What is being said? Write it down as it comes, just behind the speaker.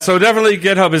So definitely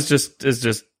GitHub is just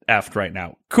effed right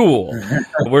now. Cool.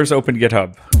 Where's Open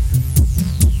GitHub?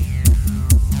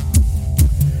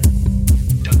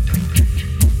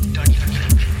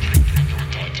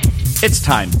 It's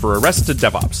time for Arrested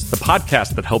DevOps, the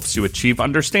podcast that helps you achieve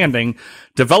understanding,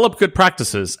 develop good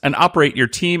practices, and operate your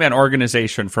team and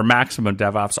organization for maximum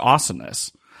DevOps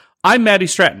awesomeness. I'm Maddie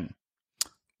Stratton.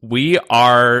 We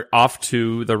are off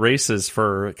to the races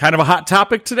for kind of a hot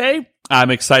topic today.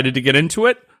 I'm excited to get into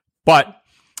it, but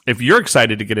if you're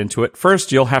excited to get into it,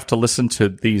 first you'll have to listen to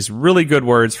these really good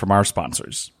words from our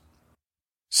sponsors.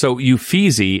 So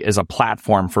Ufeezy is a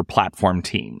platform for platform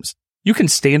teams. You can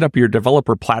stand up your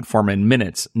developer platform in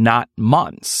minutes, not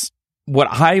months. What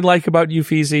I like about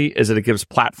Ufeezy is that it gives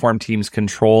platform teams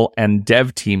control and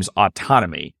dev teams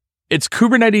autonomy. It's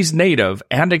Kubernetes native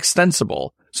and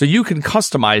extensible, so you can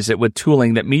customize it with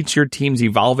tooling that meets your team's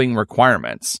evolving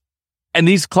requirements. And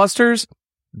these clusters,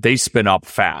 they spin up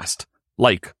fast,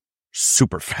 like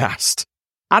super fast.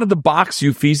 Out of the box,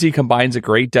 Ufeezy combines a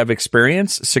great dev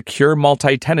experience, secure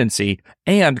multi-tenancy,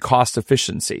 and cost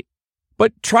efficiency.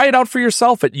 But try it out for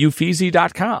yourself at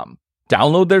ufeezy.com.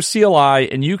 Download their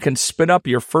CLI and you can spin up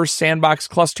your first sandbox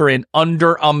cluster in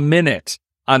under a minute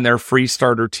on their free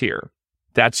starter tier.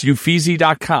 That's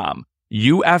ufeezy.com,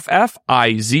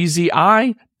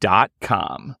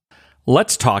 UFFIZZI.com.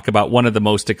 Let's talk about one of the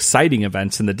most exciting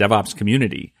events in the DevOps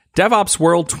community, DevOps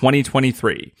World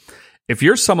 2023. If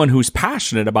you're someone who's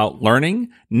passionate about learning,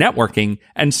 networking,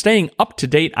 and staying up to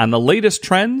date on the latest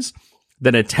trends,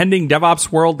 then attending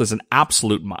DevOps World is an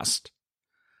absolute must.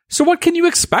 So what can you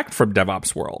expect from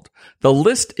DevOps World? The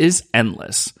list is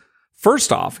endless.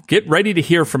 First off, get ready to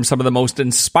hear from some of the most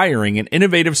inspiring and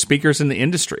innovative speakers in the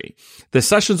industry. The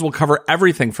sessions will cover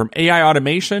everything from AI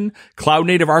automation,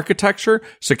 cloud-native architecture,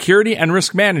 security and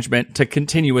risk management to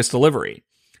continuous delivery.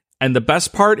 And the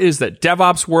best part is that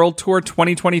DevOps World Tour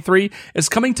 2023 is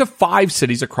coming to 5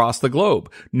 cities across the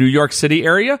globe: New York City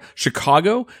area,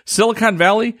 Chicago, Silicon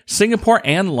Valley, Singapore,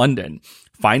 and London.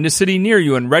 Find a city near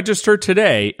you and register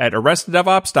today at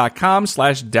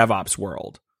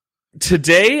arresteddevops.com/DevOpsWorld.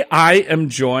 Today, I am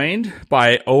joined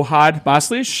by Ohad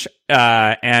Maslish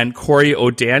and Corey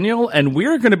O'Daniel, and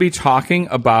we're going to be talking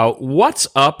about what's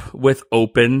up with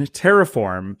Open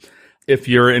Terraform. If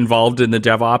you're involved in the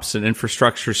DevOps and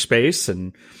infrastructure space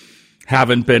and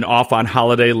haven't been off on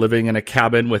holiday living in a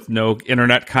cabin with no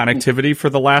internet connectivity for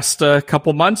the last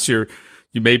couple months, you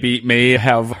may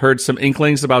have heard some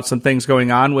inklings about some things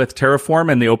going on with Terraform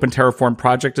and the Open Terraform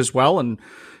project as well, and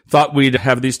thought we'd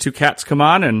have these two cats come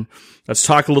on and let's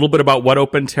talk a little bit about what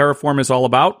Open Terraform is all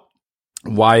about,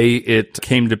 why it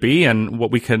came to be, and what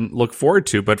we can look forward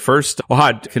to. But first,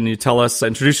 Ohad, can you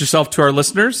introduce yourself to our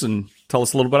listeners and tell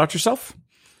us a little bit about yourself?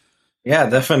 Yeah,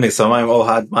 definitely. So I'm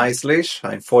Ohad Maslish.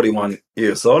 I'm 41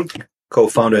 years old,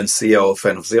 co-founder and CEO of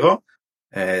NofZero.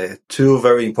 Two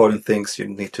very important things you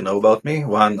need to know about me.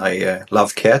 One, I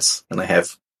love cats, and I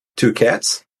have 2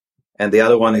 cats. And the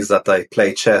other one is that I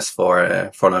play chess for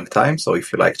a long time. So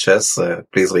if you like chess,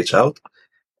 please reach out.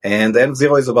 And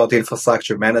NofZero is about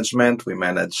infrastructure management. We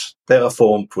manage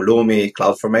Terraform, Pulumi,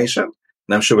 CloudFormation. And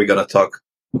I'm sure we're going to talk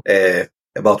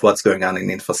about what's going on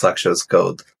in infrastructure as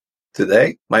code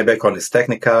today. My background is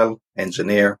technical,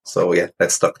 engineer. So yeah,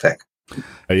 let's talk tech.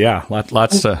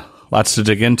 Lots to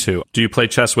dig into. Do you play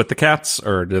chess with the cats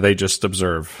or do they just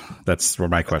observe? That's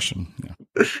my question. Yeah.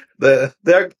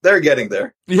 They're getting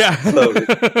there. Yeah. Slowly.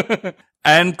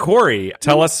 And Corey,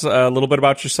 tell us a little bit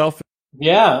about yourself.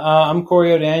 Yeah, I'm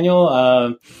Corey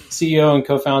O'Daniel, CEO and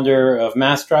co-founder of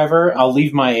MassDriver. I'll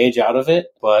leave my age out of it,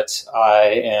 but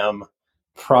I am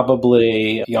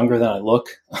probably younger than I look.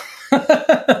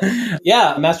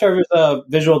 Yeah, MassDriver is a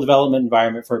visual development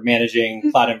environment for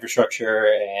managing cloud infrastructure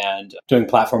and doing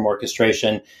platform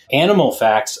orchestration. Animal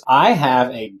facts, I have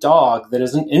a dog that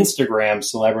is an Instagram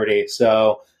celebrity,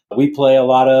 so we play a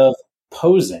lot of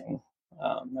posing.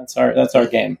 That's our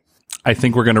game. I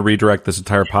think we're going to redirect this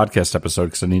entire podcast episode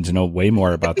because I need to know way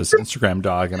more about this Instagram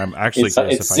dog, and I'm actually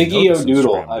curious it's if Ziggy I know this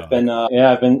O'Doodle.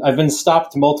 Instagram I've been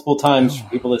stopped multiple times for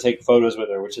people to take photos with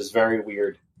her, which is very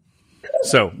weird.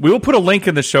 So we will put a link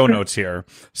in the show notes here.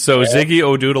 So Ziggy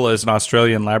O'Doodle is an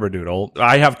Australian Labradoodle.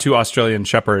 I have 2 Australian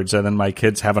Shepherds, and then my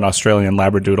kids have an Australian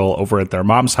Labradoodle over at their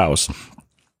mom's house.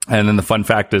 And then the fun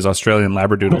fact is Australian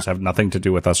Labradoodles have nothing to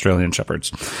do with Australian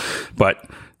Shepherds, but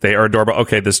they are adorable.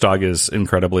 Okay, this dog is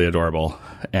incredibly adorable,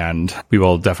 and we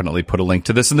will definitely put a link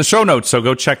to this in the show notes, so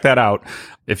go check that out.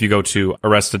 If you go to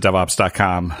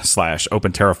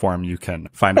arresteddevops.com/Open Terraform, you can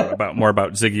find out more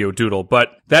about Ziggy O'Doodle.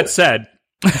 But that said,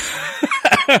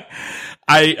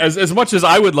 as much as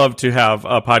I would love to have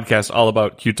a podcast all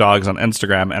about cute dogs on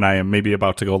Instagram, and I am maybe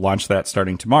about to go launch that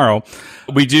starting tomorrow,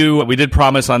 we did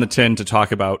promise on the tin to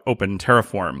talk about Open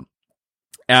Terraform.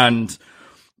 And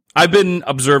I've been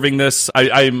observing this.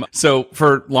 So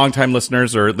for longtime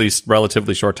listeners, or at least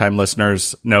relatively short-time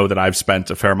listeners, know that I've spent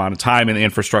a fair amount of time in the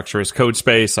infrastructure as code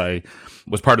space. I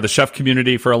was part of the Chef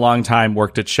community for a long time,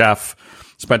 worked at Chef,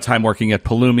 spent time working at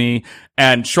Pulumi.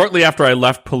 And shortly after I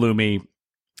left Pulumi,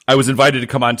 I was invited to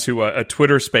come onto a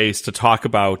Twitter space to talk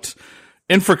about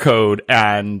infracode.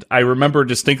 And I remember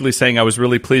distinctly saying I was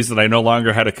really pleased that I no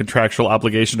longer had a contractual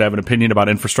obligation to have an opinion about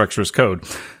infrastructure as code,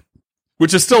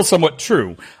 which is still somewhat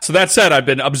true. So that said, I've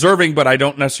been observing, but I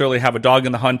don't necessarily have a dog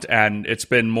in the hunt, and it's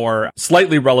been more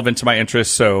slightly relevant to my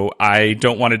interests, so I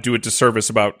don't want to do a disservice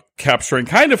about capturing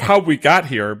kind of how we got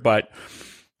here, but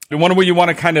I wonder what you want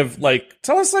to kind of, like,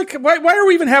 tell us, like, why are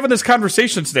we even having this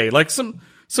conversation today? Like, some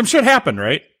shit happened,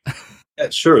 right? Yeah,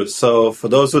 sure. So for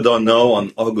those who don't know,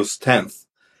 on August 10th,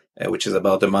 which is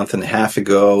about a month and a half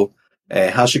ago,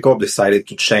 HashiCorp decided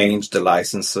to change the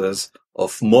licenses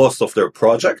of most of their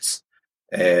projects.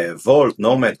 Vault,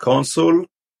 Nomad, Consul,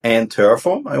 and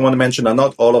Terraform. I want to mention that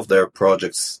not all of their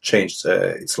projects changed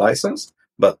its license,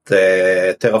 but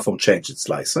Terraform changed its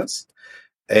license.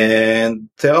 And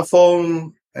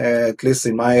Terraform, at least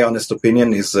in my honest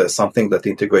opinion, is something that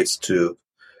integrates to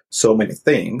so many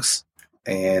things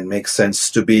and makes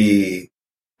sense to be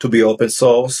open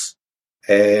source.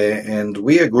 And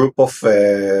we, a group of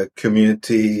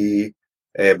community,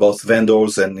 both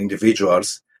vendors and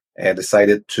individuals,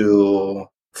 decided to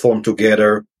form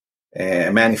together a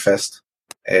manifest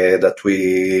that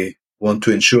we want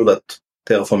to ensure that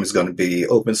Terraform is going to be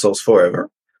open source forever.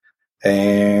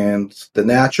 And the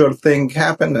natural thing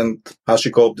happened, and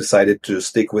HashiCorp decided to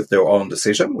stick with their own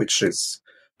decision, which is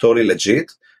totally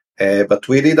legit. But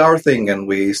we did our thing, and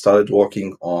we started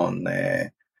working on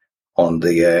the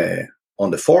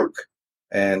fork.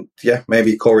 And yeah,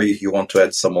 maybe Corey, you want to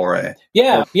add some more?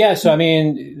 Yeah. So I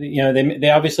mean, they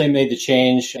obviously made the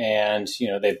change, and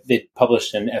they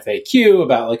published an FAQ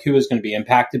about like who was going to be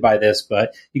impacted by this.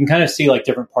 But you can kind of see like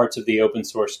different parts of the open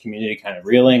source community kind of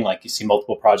reeling. Like you see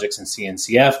multiple projects in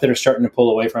CNCF that are starting to pull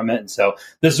away from it, and so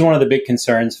this is one of the big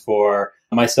concerns for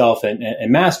myself and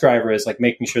MassDriver is like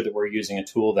making sure that we're using a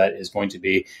tool that is going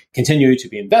to continue to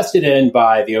be invested in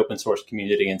by the open source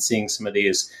community, and seeing some of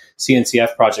these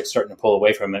CNCF projects starting to pull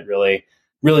away from it really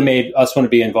made us want to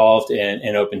be involved in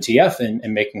OpenTF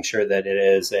and making sure that it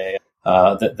is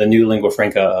the new lingua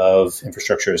franca of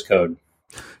infrastructure as code.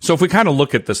 So if we kind of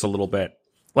look at this a little bit,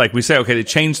 like we say, okay, they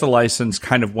changed the license,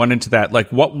 kind of went into that. Like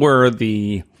what were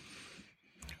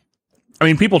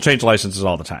people change licenses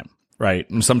all the time. Right.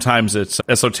 And sometimes it's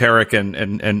esoteric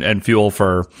and fuel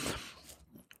for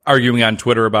arguing on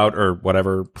Twitter about, or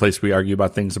whatever place we argue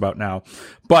about things about now.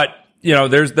 But,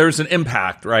 there's an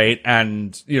impact, right?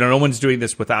 And, no one's doing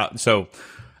this without. So,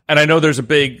 and I know there's a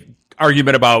big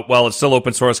argument about, well, it's still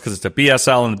open source because it's a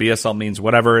BSL, and the BSL means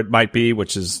whatever it might be,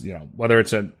 which is, whether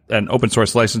it's an open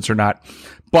source license or not.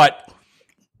 But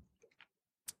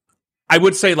I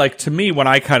would say, like, to me, when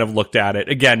I kind of looked at it,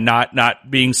 again,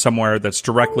 not being somewhere that's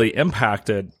directly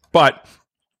impacted, but,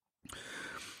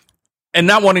 and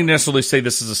not wanting to necessarily say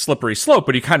this is a slippery slope,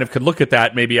 but you kind of could look at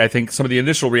that. Maybe I think some of the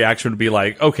initial reaction would be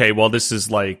like, okay, well, this is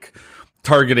like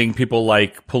targeting people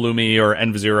like Pulumi or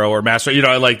NV0 or Master,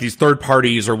 like these third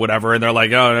parties or whatever. And they're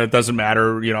like, oh, it doesn't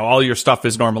matter. All your stuff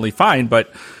is normally fine.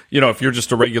 But, if you're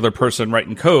just a regular person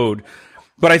writing code.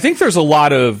 But I think there's a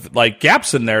lot of like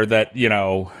gaps in there that,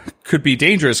 could be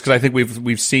dangerous, because I think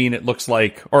we've seen, it looks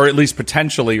like, or at least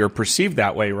potentially or perceived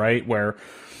that way, right? Where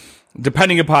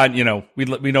depending upon,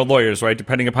 we know lawyers, right?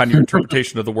 Depending upon your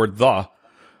interpretation of the word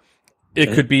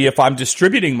it could be, if I'm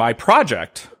distributing my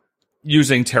project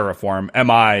using Terraform, am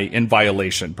I in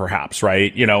violation perhaps,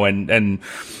 right? And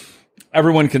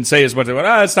everyone can say as much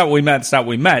as, it's not what we meant, it's not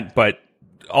what we meant, but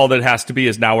all that has to be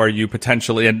is, now are you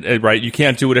potentially, and right, you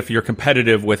can't do it if you're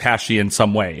competitive with Hashi in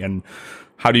some way. And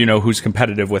how do you know who's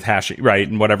competitive with Hashi, right?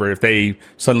 And whatever, if they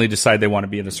suddenly decide they want to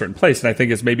be in a certain place. And I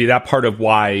think it's maybe that part of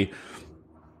why,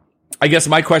 I guess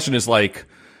my question is, like,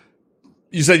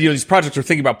 you said, these projects are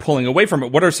thinking about pulling away from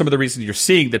it. What are some of the reasons you're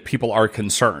seeing that people are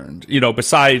concerned?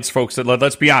 Besides folks that,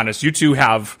 let's be honest, you two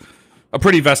have a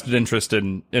pretty vested interest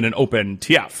in an open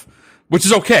TF. Which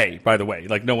is okay, by the way.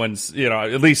 Like, no one's,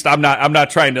 at least I'm not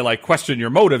trying to like question your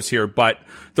motives here, but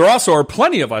there also are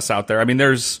plenty of us out there. I mean,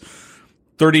 there's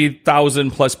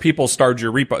 30,000 plus people started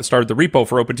the repo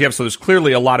for OpenTF. So there's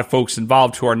clearly a lot of folks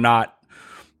involved who are not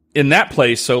in that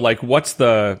place. So like, what's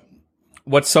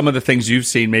some of the things you've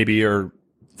seen maybe, or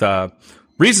the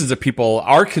reasons that people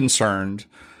are concerned?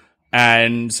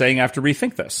 and saying I have to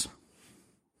rethink this.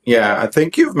 Yeah, I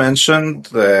think you've mentioned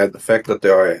the fact that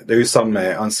there is some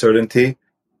uncertainty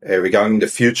regarding the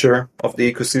future of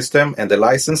the ecosystem, and the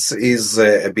license is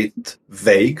a bit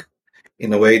vague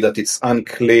in a way that it's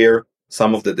unclear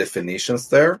some of the definitions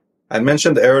there. I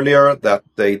mentioned earlier that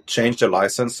they changed the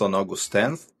license on August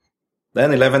 10th.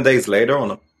 Then 11 days later,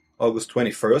 on August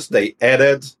 21st, they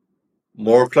added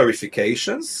more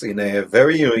clarifications in a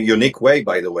very unique way,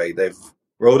 by the way. They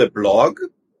wrote a blog.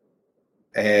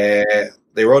 They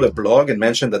wrote a blog and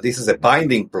mentioned that this is a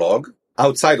binding blog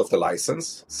outside of the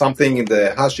license, something in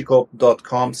the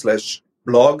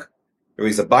hashicorp.com/blog. There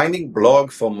is a binding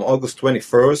blog from August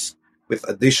 21st with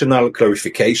additional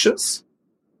clarifications.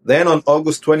 Then on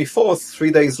August 24th,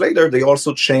 3 days later, they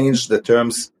also changed the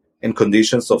terms and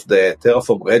conditions of the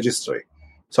Terraform registry.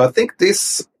 So I think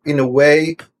this, in a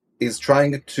way, is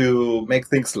trying to make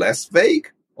things less vague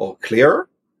or clearer,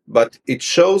 but it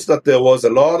shows that there was a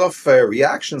lot of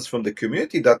reactions from the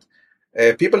community that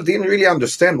people didn't really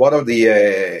understand what are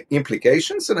the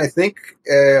implications. And I think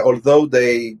although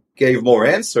they gave more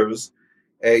answers,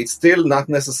 it's still not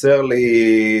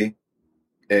necessarily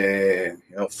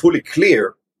fully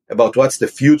clear about what's the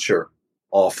future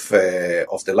of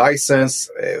the license.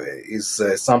 Is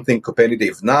something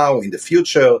competitive now, in the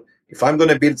future? If I'm going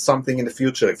to build something in the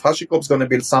future, if HashiCorp is going to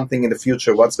build something in the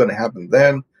future, what's going to happen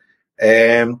then?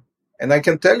 And I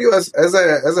can tell you, as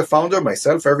a founder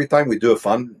myself, every time we do a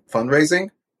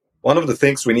fundraising, one of the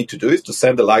things we need to do is to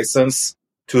send the license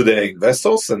to the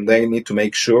investors, and they need to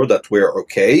make sure that we're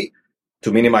okay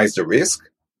to minimize the risk.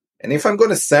 And if I'm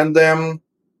going to send them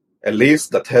a list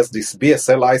that has this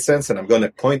BSL license, and I'm going to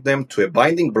point them to a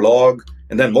binding blog,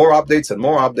 and then more updates and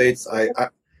more updates,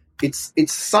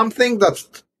 it's something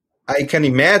that I can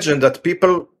imagine that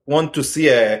people want to see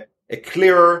a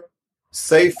clearer,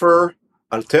 safer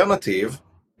alternative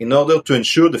in order to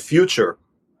ensure the future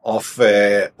of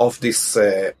this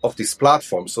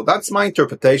platform. So that's my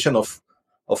interpretation of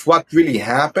what really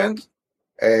happened.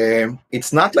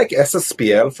 It's not like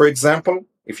SSPL, for example.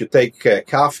 If you take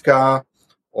Kafka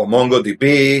or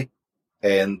MongoDB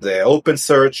and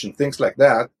OpenSearch and things like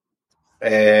that,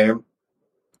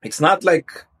 it's not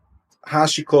like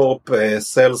HashiCorp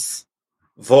sells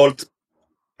Vault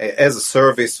as a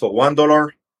service for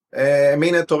 $1 a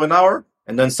minute or an hour,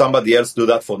 and then somebody else do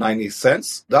that for 90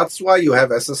 cents. That's why you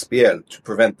have SSPL, to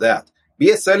prevent that.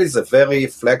 BSL is a very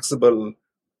flexible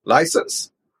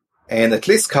license, and at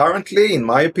least currently, in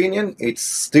my opinion, it's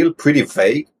still pretty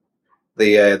vague,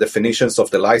 the definitions of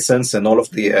the license and all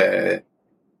of the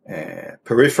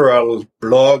peripheral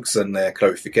blogs and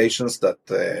clarifications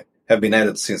that have been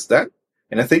added since then.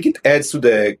 And I think it adds to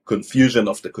the confusion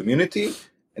of the community,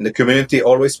 and the community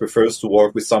always prefers to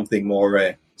work with something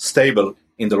more stable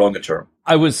in the longer term.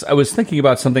 I was thinking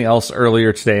about something else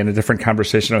earlier today in a different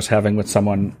conversation I was having with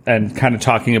someone, and kind of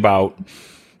talking about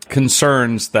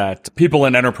concerns that people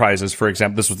in enterprises, for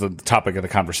example, this was the topic of the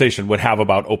conversation, would have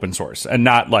about open source, and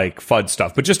not like FUD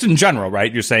stuff, but just in general,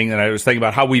 right? You're saying that I was thinking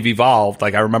about how we've evolved.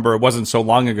 Like, I remember it wasn't so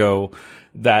long ago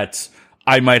that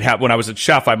I might have, when I was at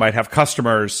Chef, I might have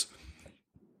customers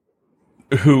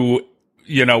who,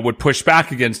 would push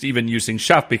back against even using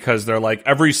Chef, because they're like,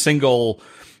 every single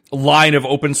line of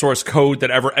open source code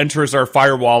that ever enters our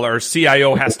firewall, our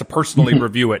CIO has to personally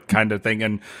review it, kind of thing.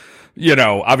 And,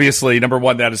 obviously, number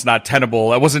one, that is not tenable.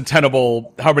 That wasn't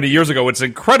tenable how many years ago? It's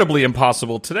incredibly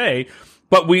impossible today,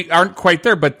 but we aren't quite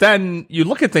there. But then you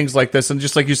look at things like this, and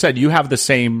just like you said, you have the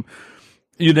same,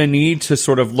 you then need to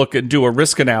sort of look and do a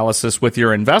risk analysis with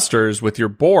your investors, with your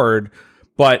board,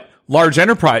 but large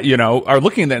enterprise, are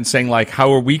looking at that and saying, like,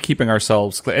 how are we keeping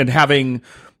ourselves, and having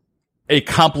a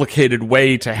complicated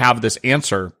way to have this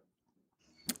answer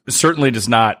certainly does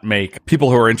not make people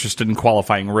who are interested in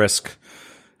qualifying risk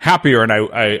happier. And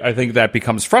I think that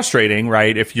becomes frustrating,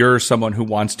 right? If you're someone who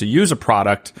wants to use a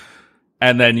product,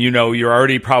 and then, you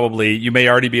may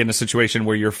already be in a situation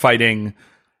where you're fighting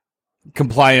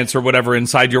compliance or whatever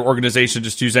inside your organization,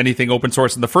 just use anything open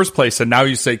source in the first place. And now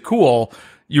you say, cool,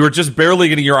 you were just barely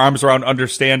getting your arms around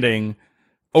understanding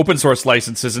open source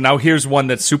licenses, and now here's one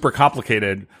that's super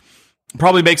complicated.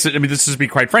 Probably makes it, this is, to be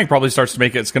quite frank, probably starts to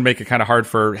make it, it's going to make it kind of hard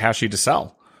for Hashi to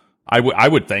sell. I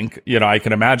would think, I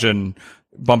can imagine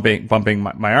bumping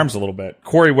my arms a little bit.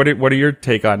 Corey, what are your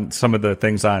take on some of the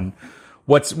things on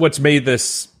what's made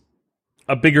this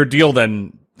a bigger deal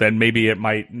than maybe it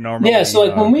might normally? Yeah, so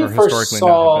like when we first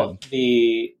saw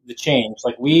the change,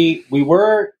 like we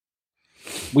were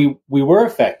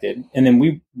affected, and then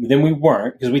we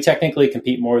weren't, because we technically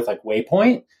compete more with like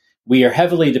Waypoint. We are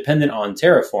heavily dependent on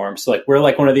Terraform. So like we're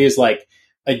like one of these like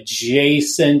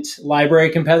adjacent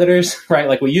library competitors, right?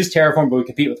 Like we use Terraform, but we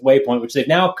compete with Waypoint, which they've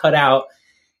now cut out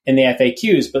in the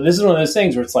FAQs. But this is one of those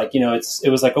things where it's like, it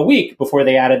was like a week before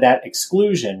they added that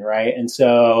exclusion, right? And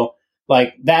so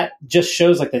like that just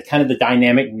shows like the kind of the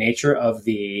dynamic nature of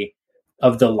the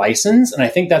license. And I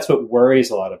think that's what worries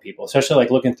a lot of people, especially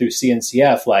like looking through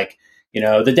CNCF, like,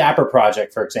 the Dapper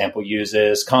project, for example,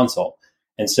 uses console.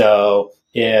 And so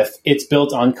if it's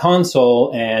built on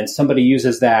console and somebody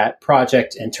uses that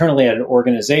project internally at an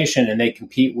organization and they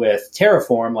compete with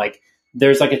Terraform, like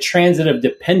there's like a transitive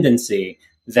dependency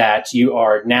that you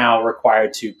are now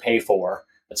required to pay for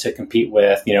to compete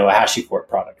with, a HashiCorp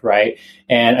product, right?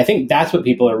 And I think that's what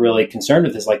people are really concerned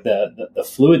with is like the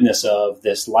fluidness of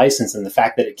this license and the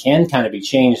fact that it can kind of be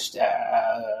changed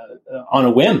on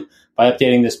a whim by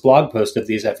updating this blog post of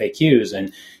these FAQs.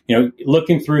 And,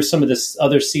 looking through some of this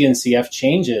other CNCF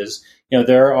changes,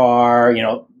 there are,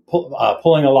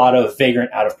 pulling a lot of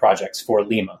vagrant out of projects for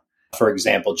Lima, for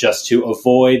example, just to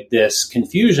avoid this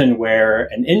confusion where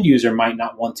an end user might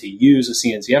not want to use a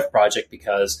CNCF project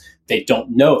because they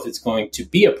don't know if it's going to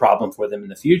be a problem for them in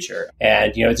the future.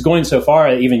 And, it's going so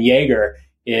far that even Jaeger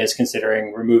is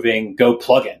considering removing Go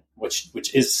plugin, which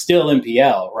is still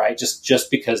MPL, right?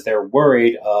 Just because they're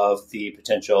worried of the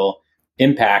potential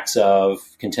impacts of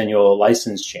continual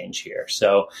license change here.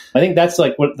 So I think that's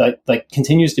like what like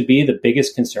continues to be the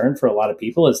biggest concern for a lot of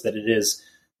people is that it is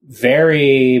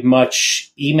very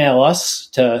much email us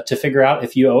to figure out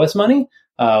if you owe us money,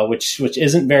 which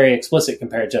isn't very explicit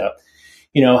compared to,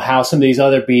 how some of these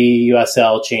other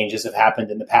BUSL changes have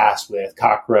happened in the past with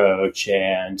Cockroach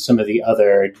and some of the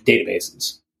other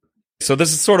databases. So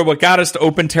this is sort of what got us to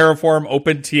Open Terraform,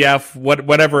 Open TF,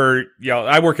 whatever.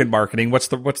 I work in marketing. What's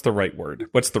the right word?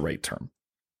 What's the right term?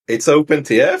 It's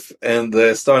OpenTF,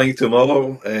 and starting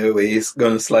tomorrow, we're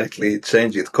going to slightly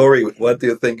change it. Corey, what do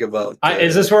you think about?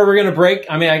 Is this where we're going to break?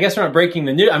 I mean, I guess we're not breaking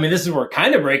the news. I mean, this is where we're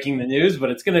kind of breaking the news,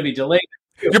 but it's going to be delayed.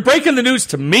 You're breaking the news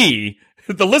to me.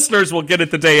 The listeners will get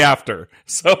it the day after.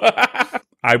 So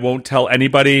I won't tell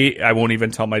anybody. I won't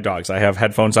even tell my dogs. I have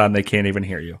headphones on. They can't even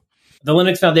hear you. The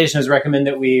Linux Foundation has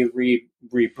recommended that we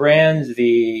rebrand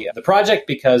the project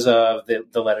because of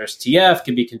the letters TF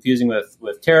can be confusing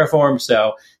with Terraform.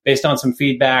 So based on some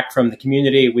feedback from the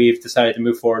community, we've decided to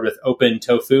move forward with Open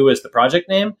Tofu as the project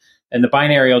name. And the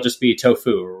binary will just be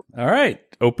tofu. All right.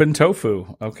 Open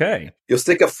tofu. Okay. You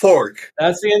stick a fork.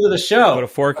 That's the end of the show. Put a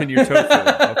fork in your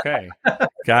tofu. Okay.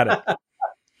 Got it.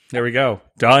 There we go.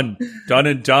 Done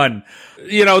and done.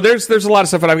 There's a lot of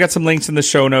stuff, and I've got some links in the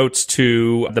show notes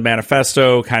to the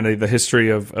manifesto, kind of the history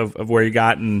of where you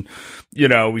got, and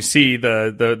we see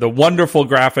the wonderful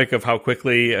graphic of how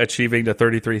quickly achieving the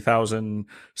 33,000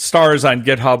 stars on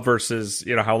GitHub versus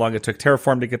how long it took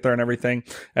Terraform to get there and everything,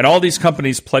 and all these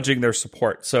companies pledging their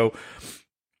support. So,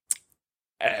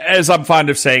 as I'm fond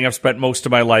of saying, I've spent most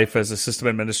of my life as a system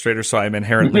administrator, so I'm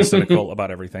inherently cynical about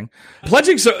everything.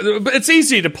 Pledging, so it's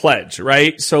easy to pledge,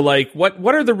 right? So, like,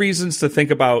 what are the reasons to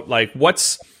think about, like,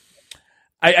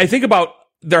 I think about,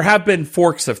 there have been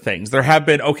forks of things. There have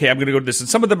been, okay, I'm going to go to this, and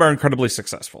some of them are incredibly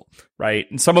successful, right?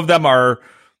 And some of them are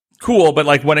cool, but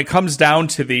like when it comes down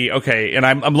to the, okay, and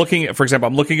I'm looking at, for example,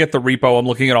 I'm looking at the repo, I'm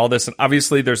looking at all this, and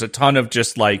obviously there's a ton of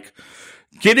just like,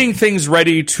 getting things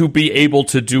ready to be able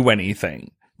to do anything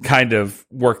kind of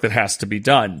work that has to be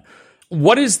done.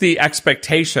 What is the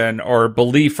expectation or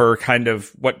belief or kind of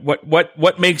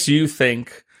what makes you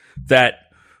think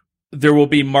that there will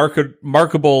be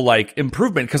markable like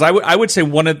improvement? Because I would say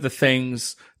one of the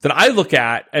things that I look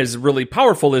at as really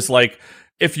powerful is like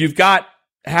if you've got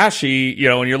Hashi,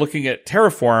 and you're looking at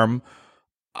Terraform,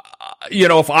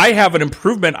 if I have an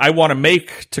improvement I want to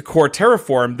make to core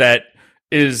Terraform that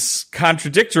is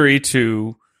contradictory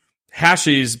to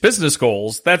Hashi's business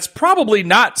goals, that's probably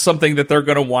not something that they're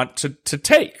going to want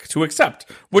to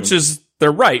accept, which is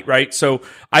their right? So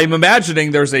I'm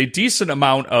imagining there's a decent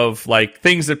amount of like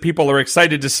things that people are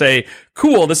excited to say,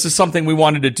 cool, this is something we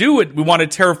wanted to do, we wanted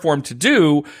Terraform to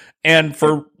do, and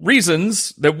for reasons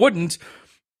that wouldn't,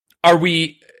 are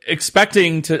we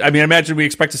expecting to, I imagine we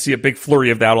expect to see a big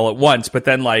flurry of that all at once, but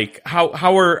then like, how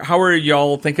are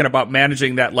y'all thinking about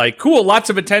managing that? Like, cool, lots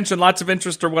of attention, lots of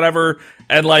interest or whatever.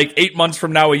 And like 8 months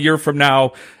from now, a year from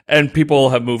now, and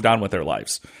people have moved on with their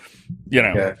lives,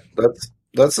 Yeah,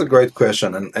 that's a great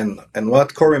question. And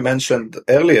what Corey mentioned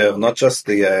earlier, not just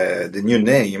the new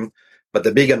name, but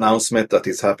the big announcement that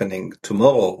is happening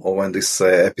tomorrow or when this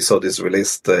episode is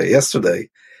released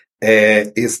yesterday,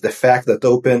 is the fact that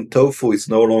Open Tofu is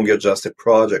no longer just a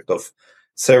project of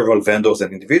several vendors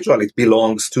and individuals. It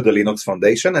belongs to the Linux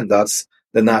Foundation, and that's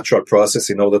the natural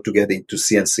process in order to get into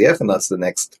CNCF, and that's the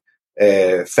next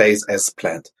phase as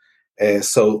planned.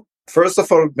 So first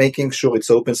of all, making sure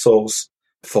it's open source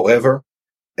forever.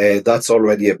 That's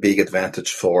already a big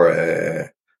advantage for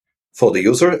the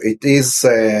user. It is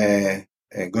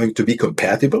going to be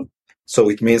compatible, so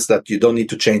it means that you don't need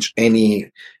to change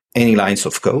any lines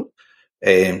of code,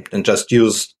 and just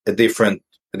use a different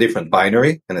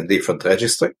binary and a different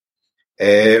registry.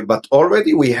 But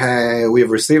already we have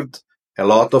received a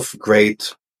lot of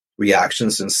great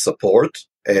reactions and support,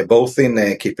 both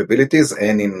in capabilities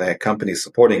and in companies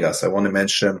supporting us. I want to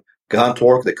mention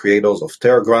Grantwork, the creators of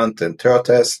TerraGrant and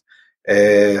TerraTest,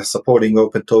 supporting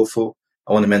OpenTofu.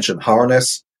 I want to mention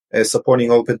Harness, supporting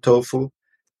OpenTofu,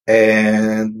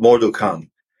 and more to come.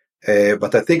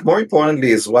 But I think more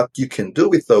importantly is what you can do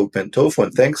with OpenTofu.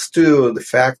 And thanks to the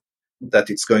fact that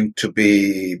it's going to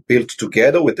be built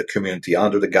together with the community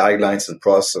under the guidelines and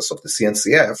process of the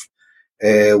CNCF,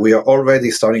 we are already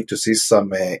starting to see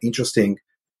some interesting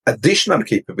additional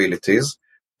capabilities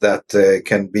that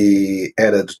can be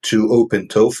added to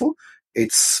OpenTofu.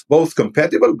 It's both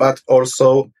compatible, but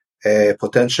also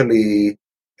potentially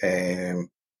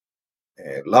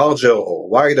larger or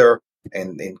wider,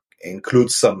 and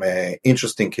includes some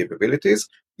interesting capabilities.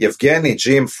 Yevgeny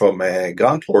Jim from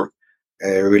Grantwork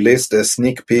released a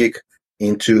sneak peek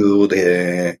into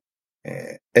the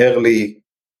early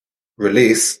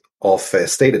release of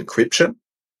state encryption,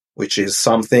 which is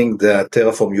something that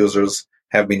Terraform users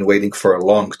have been waiting for a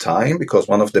long time, because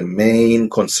one of the main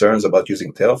concerns about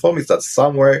using Terraform is that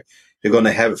somewhere you're going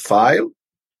to have a file,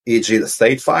 e.g. the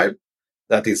state file,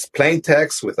 that is plain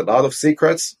text with a lot of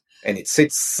secrets, and it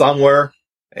sits somewhere,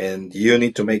 and you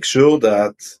need to make sure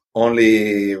that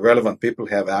only relevant people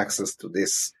have access to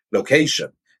this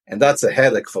location. And that's a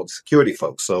headache for security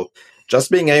folks. So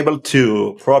just being able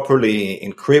to properly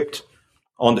encrypt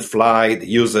on the fly the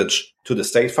usage to the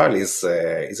state file is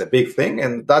a big thing.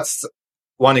 And that's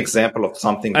one example of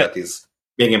something that is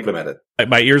being implemented.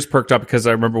 My ears perked up because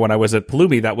I remember when I was at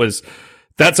Pulumi,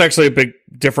 that's actually a big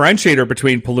differentiator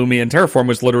between Pulumi and Terraform,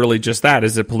 was literally just that,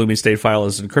 is that Pulumi state file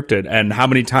is encrypted. And how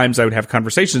many times I would have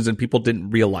conversations and people didn't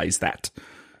realize that.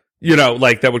 You know,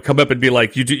 like that would come up and be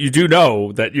like, you do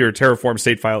know that your Terraform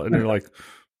state file, and they're like,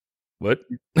 what?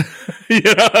 You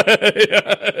know,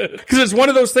 because it's one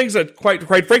of those things that quite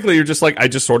frankly, you're just like, I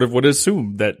just sort of would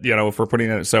assume that, you know, if we're putting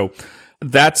it, so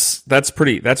that's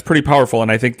pretty powerful.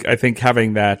 And I think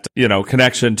having that, you know,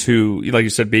 connection to, like you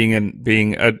said, being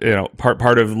a, you know,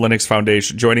 part of Linux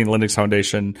Foundation, joining the Linux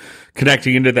Foundation,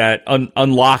 connecting into that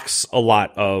unlocks a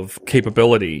lot of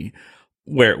capability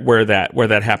where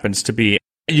that happens to be.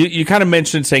 You kind of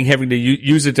mentioned saying having to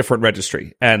use a different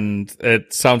registry, and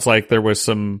it sounds like there was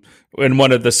some, in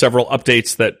one of the several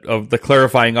updates of the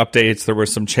clarifying updates, there were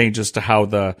some changes to how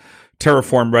the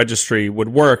Terraform registry would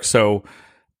work. So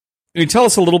can you tell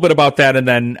us a little bit about that? And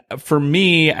then for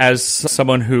me, as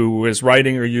someone who is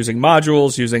writing or using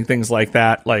modules, using things like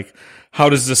that, like how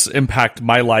does this impact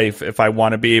my life if I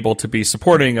want to be able to be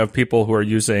supporting of people who are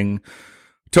using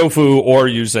Tofu or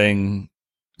using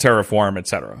Terraform, et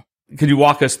cetera? Could you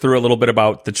walk us through a little bit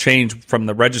about the change from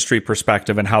the registry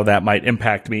perspective and how that might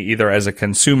impact me either as a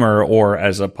consumer or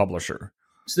as a publisher?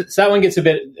 So that one gets a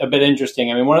bit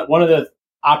interesting. I mean, one of the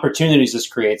opportunities this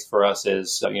creates for us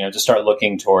is, you know, to start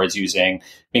looking towards being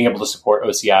able to support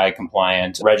OCI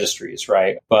compliant registries,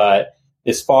 right? But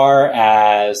as far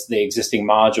as the existing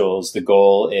modules, the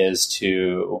goal is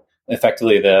to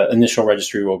effectively, the initial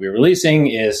registry we'll be releasing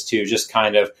is to just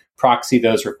kind of proxy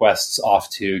those requests off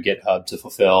to GitHub to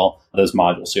fulfill those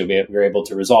modules. So we're able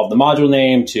to resolve the module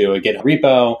name to a GitHub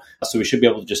repo. So we should be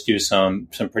able to just do some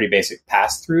pretty basic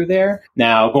pass through there.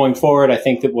 Now, going forward, I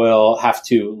think that we'll have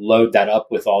to load that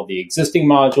up with all the existing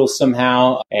modules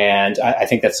somehow. And I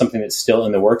think that's something that's still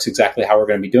in the works, exactly how we're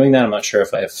going to be doing that. I'm not sure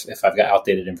if I've got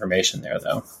outdated information there,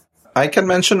 though. I can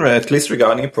mention, at least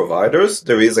regarding providers,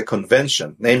 there is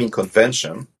a naming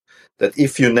convention, that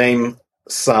if you name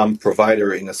some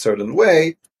provider in a certain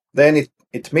way, then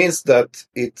it means that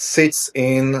it sits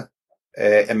in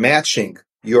a matching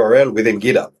URL within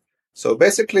GitHub. So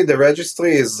basically, the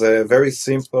registry is a very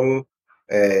simple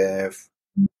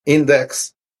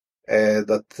index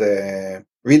that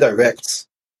redirects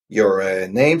your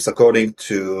names according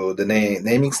to the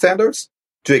naming standards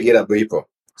to a GitHub repo.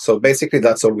 So basically,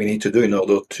 that's all we need to do in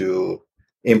order to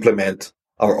implement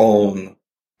our own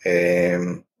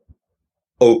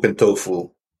OpenTofu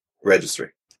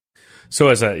registry. So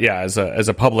as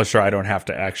a publisher, I don't have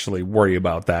to actually worry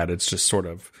about that. It's just sort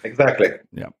of exactly.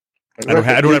 Yeah,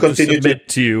 exactly. I don't have to submit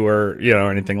to you or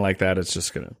anything like that. It's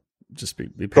just gonna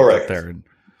be picked up there.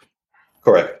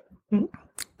 Correct.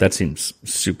 That seems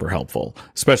super helpful,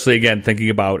 especially again thinking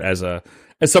about as a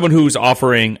as someone who's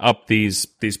offering up these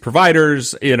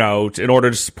providers, in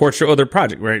order to support your other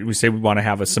project, right? We say we want to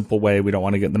have a simple way. We don't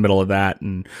want to get in the middle of that.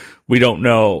 And we don't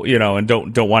know, and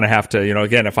don't want to have to,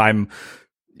 again, if I'm,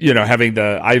 having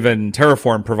the Ivan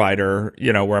Terraform provider,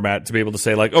 where I'm at, to be able to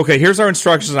say like, okay, here's our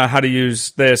instructions on how to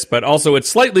use this, but also it's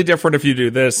slightly different if you do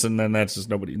this. And then that's just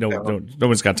no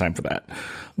one's got time for that,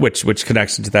 which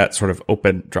connects into that sort of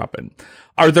open drop in.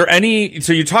 Are there any,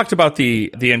 so you talked about the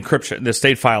encryption, the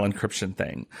state file encryption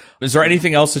thing. Is there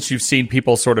anything else that you've seen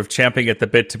people sort of champing at the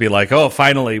bit to be like, oh,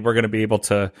 finally, we're going to be able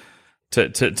to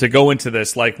go into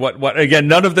this? Like what, again,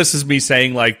 none of this is me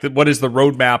saying like, what is the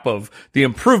roadmap of the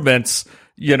improvements,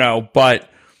 but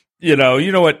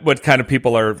what kind of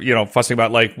people are, fussing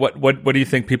about, like, what do you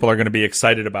think people are going to be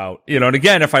excited about? And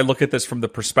again, if I look at this from the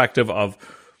perspective of,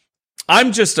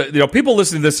 I'm just, people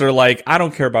listening to this are like, I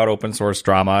don't care about open source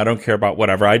drama. I don't care about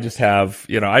whatever. I just have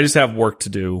work to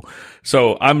do.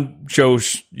 So I'm Joe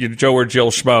or Jill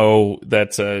Schmo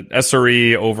that's a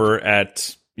SRE over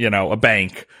at, a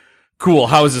bank. Cool.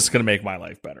 How is this going to make my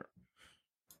life better?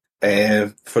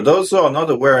 For those who are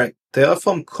not aware,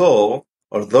 Terraform Core,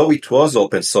 although it was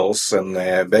open source, and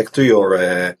back to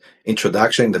your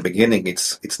introduction in the beginning,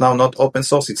 it's now not open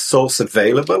source. It's source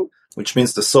available, which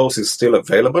means the source is still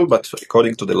available, but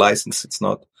according to the license, it's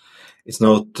not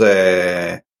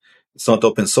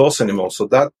open source anymore. So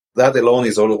that alone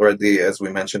is already, as we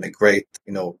mentioned, a great,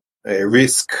 a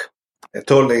risk, a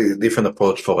totally different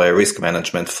approach for risk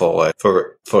management for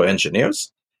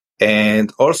engineers. And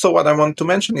also what I want to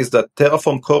mention is that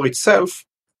Terraform Core itself,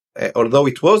 although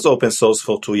it was open source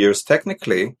for 2 years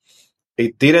technically,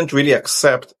 it didn't really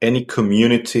accept any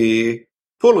community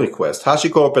pull request.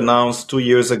 HashiCorp announced 2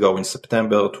 years ago in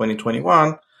September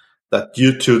 2021 that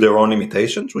due to their own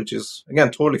limitations, which is,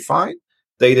 again, totally fine,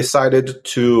 they decided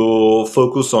to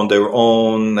focus on their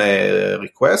own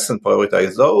requests and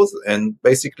prioritize those and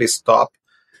basically stop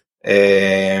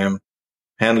handling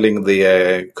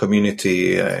the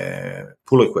community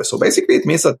pull request. So basically it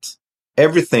means that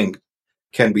everything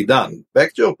can be done.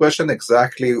 Back to your question,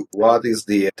 exactly what is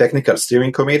the technical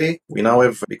steering committee? We now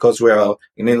have, because we are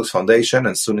in Linux Foundation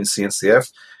and soon in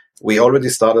CNCF, we already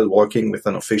started working with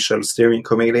an official steering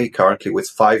committee, currently with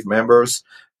 5 members.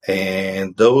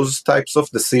 And those types of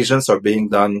decisions are being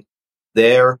done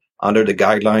there under the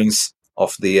guidelines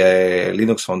of the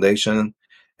Linux Foundation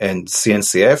and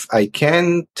CNCF. I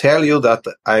can tell you that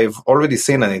I've already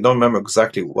seen, and I don't remember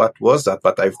exactly what was that,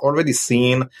 but I've already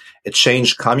seen a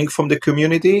change coming from the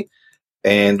community,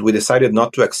 and we decided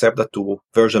not to accept that to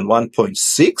version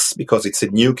 1.6 because it's a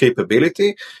new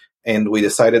capability, and we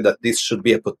decided that this should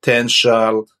be a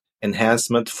potential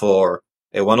enhancement for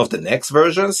one of the next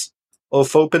versions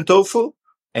of OpenTofu,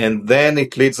 and then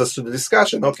it leads us to the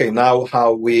discussion, okay, now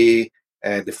how we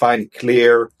define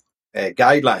clear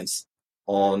guidelines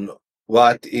on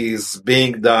what is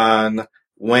being done,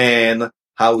 when,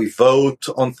 how we vote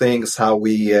on things, how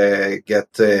we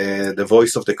get the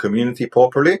voice of the community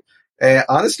properly.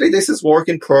 Honestly, this is work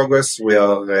in progress. We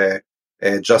are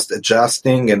just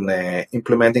adjusting and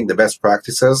implementing the best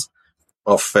practices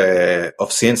of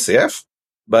CNCF.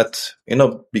 But,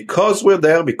 because we're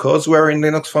there, because we're in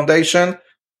Linux Foundation,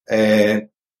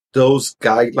 those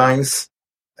guidelines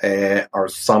are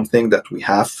something that we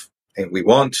have and we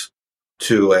want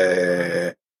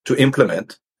to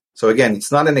implement. So again,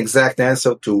 it's not an exact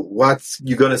answer to what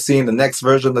you're going to see in the next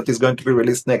version that is going to be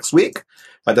released next week,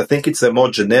 but I think it's a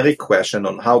more generic question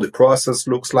on how the process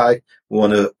looks like. We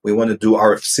want to do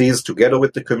RFCs together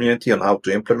with the community on how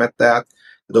to implement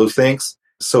those things.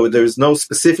 So there is no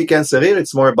specific answer here.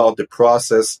 It's more about the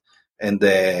process and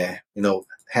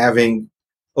having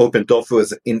OpenTofu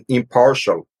as an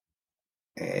impartial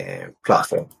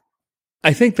platform.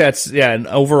 I think that's, an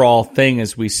overall thing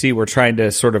as we see, we're trying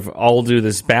to sort of all do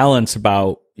this balance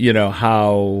about,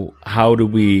 how do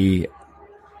we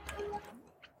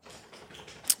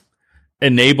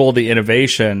enable the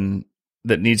innovation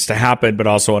that needs to happen, but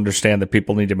also understand that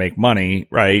people need to make money,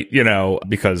 right?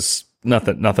 Because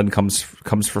nothing comes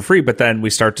for free. But then we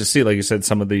start to see, like you said,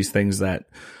 some of these things that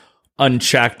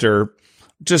unchecked or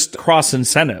just cross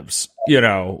incentives.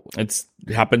 It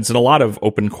happens in a lot of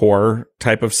open core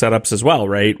type of setups as well,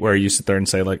 right? Where you sit there and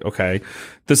say like, okay,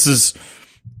 this is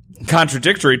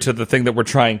contradictory to the thing that we're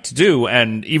trying to do.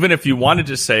 And even if you wanted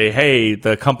to say, hey,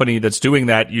 the company that's doing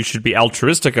that, you should be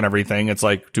altruistic and everything. It's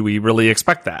like, do we really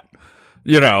expect that?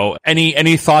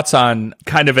 Any thoughts on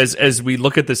kind of as we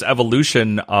look at this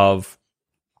evolution of,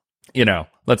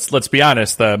 let's be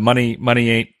honest, the money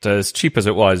ain't as cheap as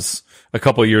it was a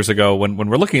couple of years ago when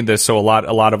we're looking at this. So a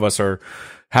lot of us are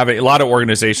having a lot of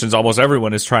organizations, almost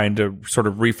everyone is trying to sort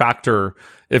of refactor,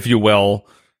 if you will,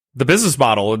 the business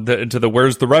model into the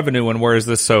where's the revenue and where is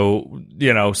this. So,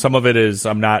 some of it is,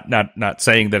 I'm not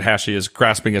saying that Hashi is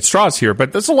grasping at straws here,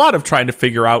 but there's a lot of trying to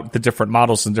figure out the different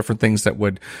models and different things that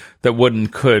would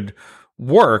and could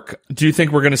work. Do you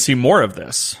think we're going to see more of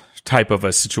this type of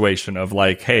a situation of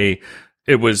like, hey,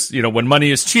 it was, when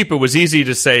money is cheap, it was easy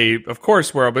to say, of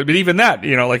course, but even that,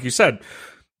 like you said,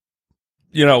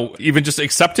 even just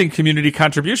accepting community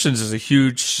contributions is a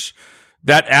huge,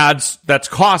 that's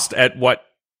cost at what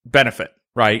benefit,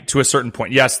 right? To a certain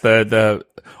point. Yes, the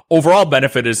overall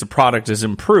benefit is the product is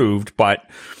improved, but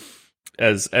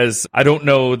as I don't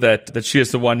know that she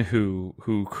is the one who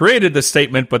created the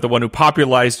statement, but the one who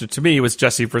popularized it to me was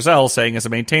Jesse Frizzell saying, as a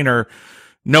maintainer,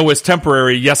 no is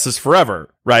temporary, yes is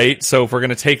forever, right? So if we're going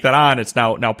to take that on, it's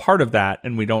now part of that,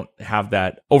 and we don't have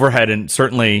that overhead. And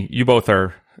certainly you both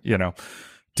are,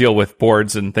 deal with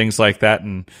boards and things like that,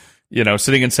 and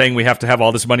sitting and saying we have to have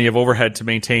all this money of overhead to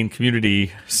maintain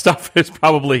community stuff is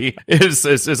probably is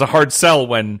a hard sell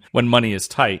when money is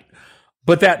tight.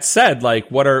 But that said,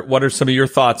 like, what are some of your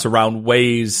thoughts around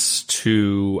ways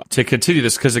to continue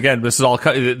this? Because again,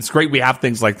 it's great we have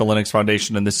things like the Linux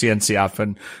Foundation and the CNCF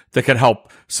and that can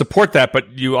help support that.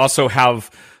 But you also have,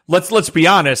 let's be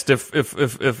honest,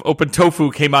 if Open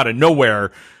Tofu came out of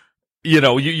nowhere,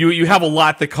 you have a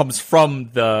lot that comes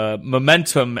from the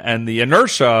momentum and the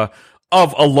inertia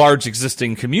of a large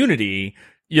existing community,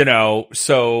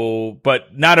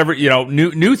 but not every,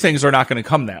 new things are not going to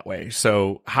come that way.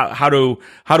 So how do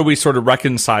we sort of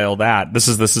reconcile that? This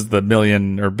is the $1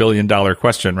 million or $1 billion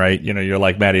question, right? You're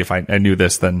like, Maddie, if I knew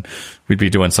this, then we'd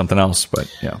be doing something else,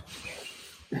 but yeah.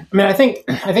 I mean, I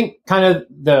think kind of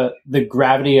the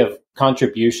gravity of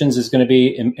contributions is going to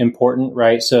be important,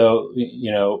 right? So,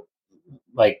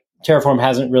 like Terraform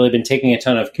hasn't really been taking a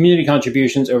ton of community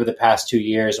contributions over the past 2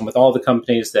 years. And with all the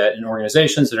companies and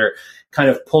organizations that are kind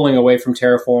of pulling away from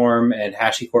Terraform and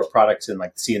HashiCorp products and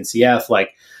like the CNCF,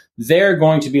 like they're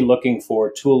going to be looking for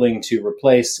tooling to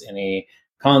replace any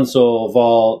console,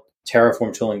 vault,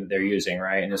 Terraform tooling that they're using,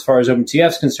 right? And as far as OpenTF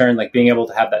is concerned, like being able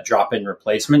to have that drop-in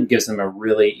replacement gives them a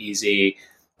really easy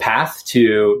path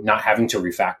to not having to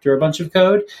refactor a bunch of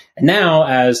code. And now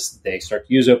as they start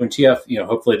to use OpenTF,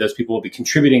 hopefully those people will be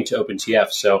contributing to OpenTF.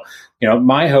 So,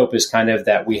 my hope is kind of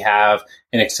that we have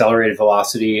an accelerated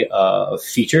velocity of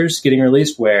features getting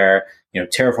released where,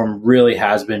 Terraform really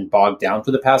has been bogged down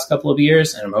for the past couple of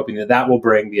years. And I'm hoping that will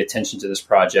bring the attention to this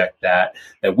project that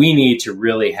we need to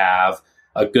really have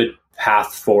a good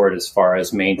path forward as far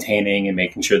as maintaining and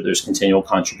making sure there's continual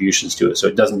contributions to it, so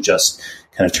it doesn't just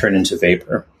kind of turn into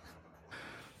vapor.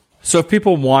 So if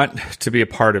people want to be a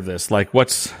part of this, like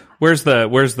where's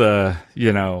the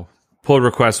pull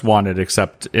request wanted,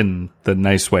 except in the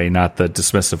nice way, not the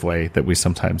dismissive way that we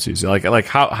sometimes use. Like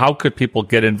how could people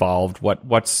get involved?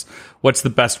 What's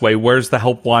the best way? Where's the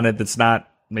help wanted that's not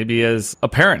maybe as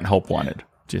apparent help wanted,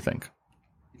 do you think?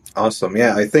 Awesome.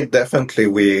 Yeah, I think definitely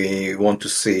we want to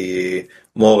see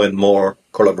more and more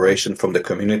collaboration from the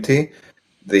community.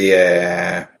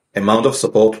 The amount of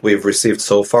support we've received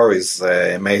so far is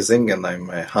amazing, and I'm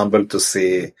humbled to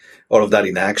see all of that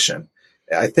in action.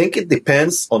 I think it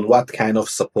depends on what kind of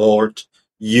support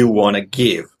you want to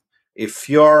give. If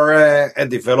you're a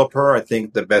developer, I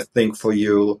think the best thing for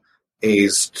you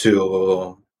is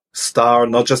to start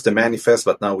not just the manifest,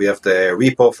 but now we have the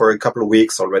repo for a couple of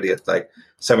weeks already at like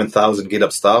 7,000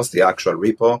 GitHub stars, the actual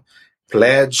repo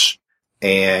pledge.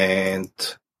 And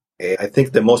I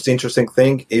think the most interesting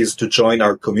thing is to join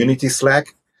our community Slack.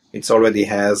 It already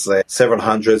has several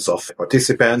hundreds of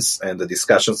participants, and the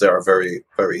discussions there are very,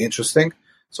 very interesting.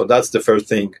 So that's the first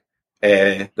thing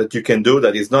that you can do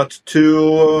that is not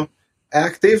too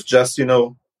active, just,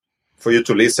 for you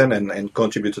to listen and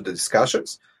contribute to the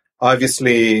discussions.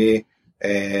 Obviously,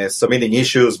 submitting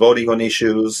issues, voting on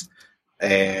issues,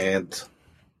 and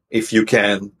if you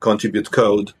can contribute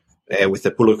code with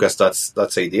a pull request,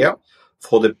 that's ideal.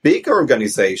 For the big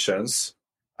organizations,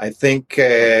 I think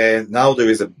now there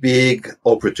is a big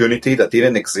opportunity that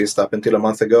didn't exist up until a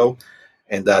month ago,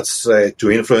 and that's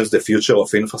to influence the future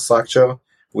of infrastructure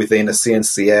within a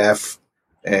CNCF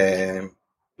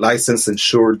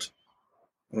license-insured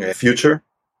future.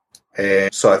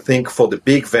 So I think for the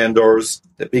big vendors,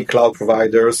 the big cloud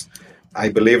providers, I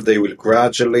believe they will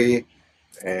gradually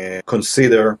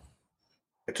consider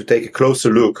to take a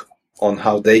closer look on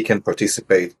how they can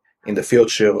participate in the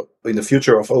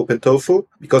future of OpenTofu,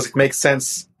 because it makes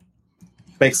sense.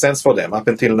 It makes sense for them. Up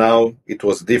until now, it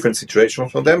was a different situation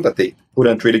for them, that they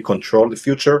couldn't really control the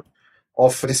future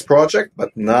of this project.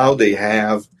 But now they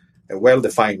have a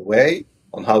well-defined way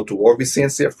on how to work with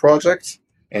CNCF projects.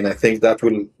 And I think that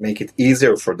will make it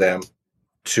easier for them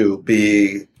to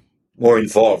be more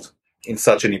involved in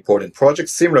such an important project,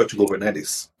 similar to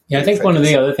Kubernetes. Yeah, I think one of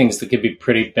the other things that could be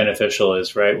pretty beneficial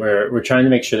is, right, we're trying to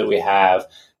make sure that we have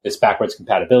this backwards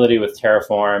compatibility with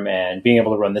Terraform, and being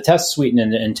able to run the test suite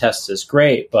and tests is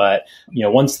great. But,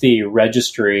 once the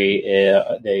registry,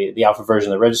 the alpha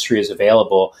version of the registry is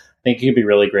available, I think it could be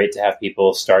really great to have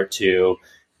people start to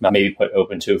maybe put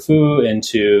OpenTofu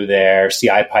into their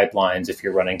CI pipelines if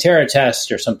you're running Terra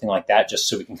test or something like that, just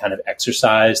so we can kind of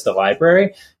exercise the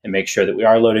library and make sure that we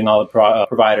are loading all the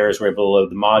providers, we're able to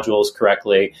load the modules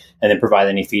correctly, and then provide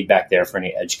any feedback there for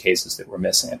any edge cases that we're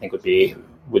missing. I think would be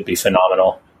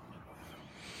phenomenal.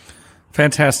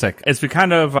 Fantastic. As we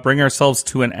kind of bring ourselves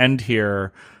to an end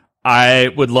here, I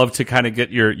would love to kind of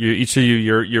get each of you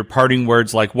your parting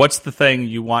words. Like, what's the thing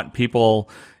you want people,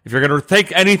 if you're going to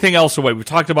take anything else away? We've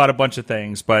talked about a bunch of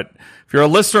things, but if you're a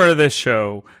listener to this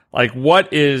show, like,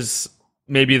 what is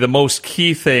maybe the most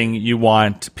key thing you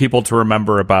want people to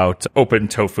remember about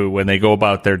OpenTofu when they go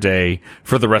about their day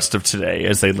for the rest of today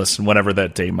as they listen, whatever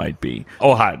that day might be?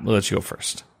 Ohad, we'll let you go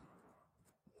first.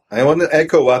 I want to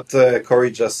echo what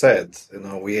Corey just said.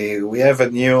 We have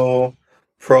a new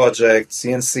project,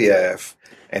 CNCF,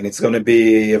 and it's going to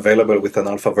be available with an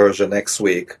alpha version next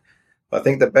week. I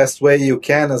think the best way you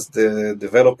can, as the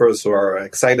developers who are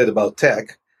excited about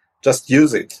tech, just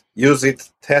use it,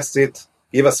 test it,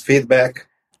 give us feedback.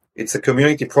 It's a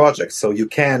community project, so you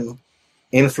can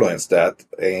influence that.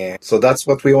 And so that's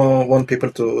what we want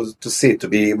people to see, to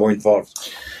be more involved.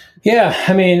 Yeah,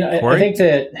 I mean, I think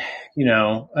that,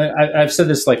 I've said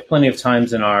this like plenty of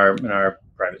times in our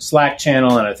private Slack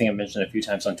channel, and I think I've mentioned it a few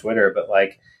times on Twitter, but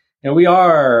we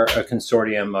are a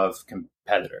consortium of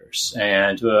competitors,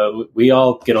 and we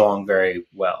all get along very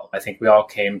well. I think we all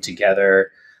came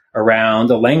together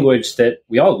around a language that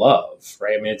we all love,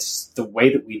 right? I mean, it's the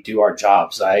way that we do our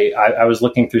jobs. I was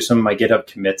looking through some of my GitHub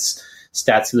commits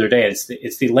stats the other day.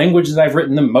 It's the language that I've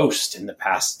written the most in the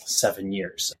past 7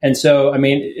 years. And so, I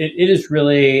mean, it is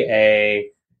really a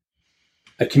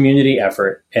community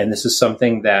effort. And this is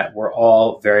something that we're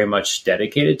all very much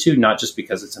dedicated to, not just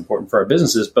because it's important for our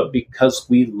businesses, but because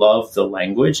we love the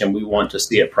language and we want to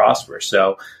see it prosper.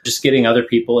 So just getting other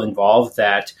people involved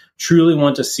that truly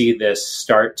want to see this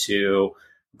start to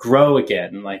grow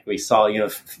again. Like we saw,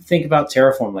 think about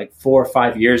Terraform like 4 or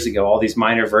 5 years ago, all these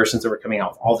minor versions that were coming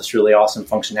out with all this really awesome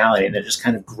functionality, and they just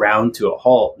kind of ground to a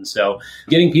halt. And so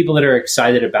getting people that are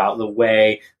excited about the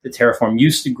way that Terraform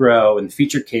used to grow and the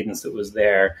feature cadence that was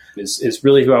there is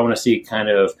really who I want to see kind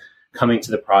of coming to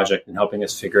the project and helping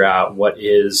us figure out what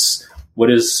is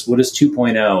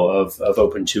 2.0 of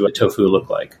OpenTofu look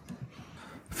like.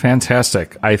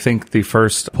 Fantastic. I think the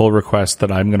first pull request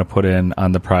that I'm going to put in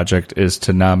on the project is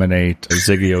to nominate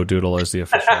Ziggy O'Doodle as the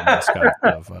official mascot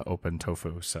of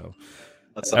OpenTofu. So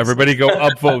everybody go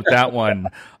upvote that one.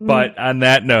 But on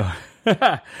that note,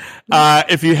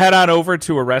 if you head on over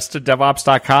to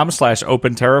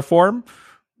arresteddevops.com/openterraform,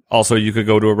 also, you could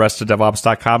go to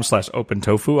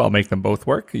arresteddevops.com/opentofu. I'll make them both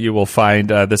work. You will find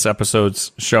this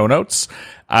episode's show notes.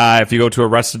 If you go to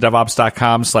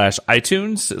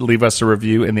arresteddevops.com/iTunes, leave us a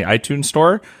review in the iTunes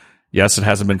store. Yes, it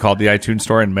hasn't been called the iTunes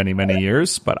store in many, many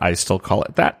years, but I still call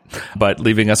it that. But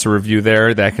leaving us a review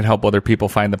there, that can help other people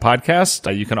find the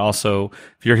podcast. You can also,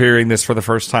 if you're hearing this for the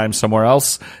first time somewhere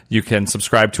else, you can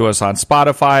subscribe to us on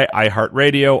Spotify,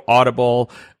 iHeartRadio, Audible,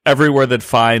 everywhere that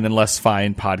fine and less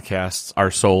fine podcasts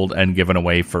are sold and given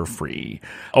away for free.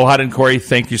 Ohad and Corey,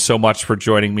 thank you so much for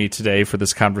joining me today for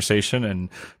this conversation and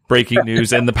breaking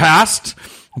news in the past.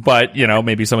 But,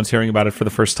 maybe someone's hearing about it for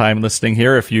the first time listening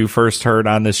here. If you first heard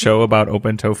on this show about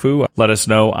OpenTofu, let us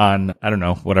know on,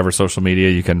 whatever social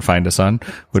media you can find us on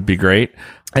would be great.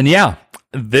 And yeah,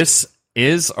 this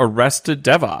is Arrested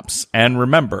DevOps. And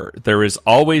remember, there is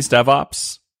always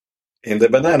DevOps in the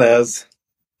bananas.